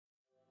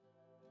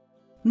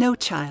No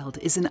child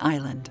is an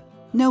island.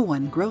 No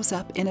one grows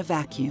up in a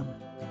vacuum.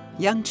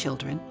 Young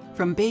children,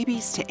 from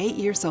babies to 8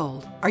 years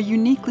old, are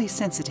uniquely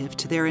sensitive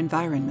to their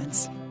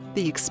environments.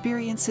 The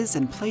experiences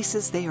and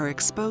places they are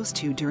exposed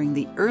to during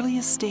the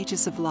earliest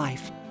stages of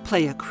life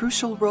play a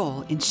crucial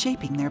role in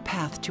shaping their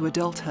path to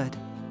adulthood.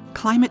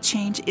 Climate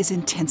change is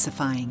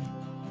intensifying.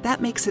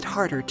 That makes it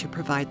harder to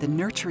provide the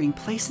nurturing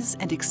places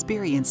and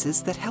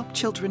experiences that help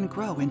children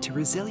grow into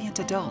resilient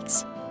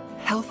adults.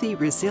 Healthy,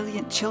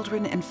 resilient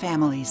children and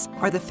families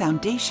are the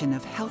foundation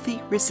of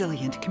healthy,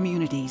 resilient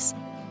communities.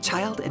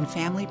 Child and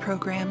family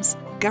programs,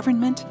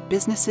 government,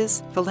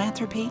 businesses,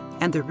 philanthropy,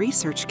 and the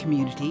research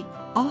community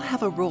all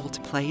have a role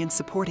to play in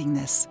supporting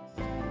this.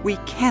 We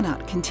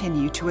cannot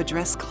continue to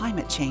address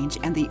climate change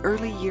and the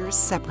early years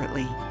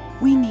separately.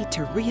 We need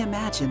to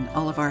reimagine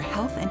all of our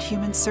health and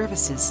human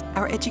services,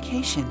 our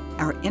education,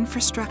 our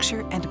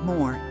infrastructure, and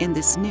more in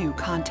this new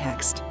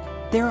context.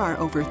 There are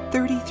over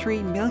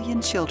 33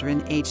 million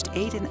children aged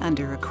 8 and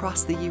under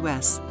across the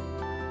U.S.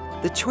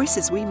 The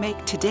choices we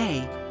make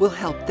today will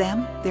help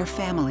them, their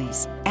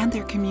families, and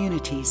their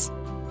communities.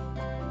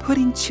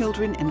 Putting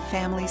children and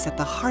families at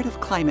the heart of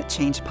climate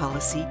change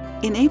policy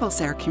enables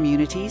our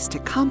communities to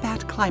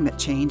combat climate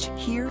change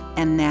here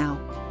and now.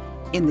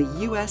 In the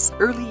U.S.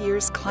 Early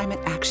Years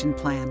Climate Action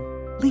Plan,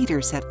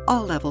 leaders at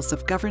all levels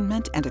of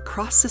government and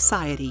across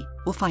society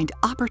will find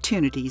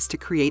opportunities to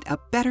create a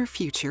better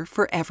future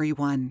for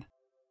everyone.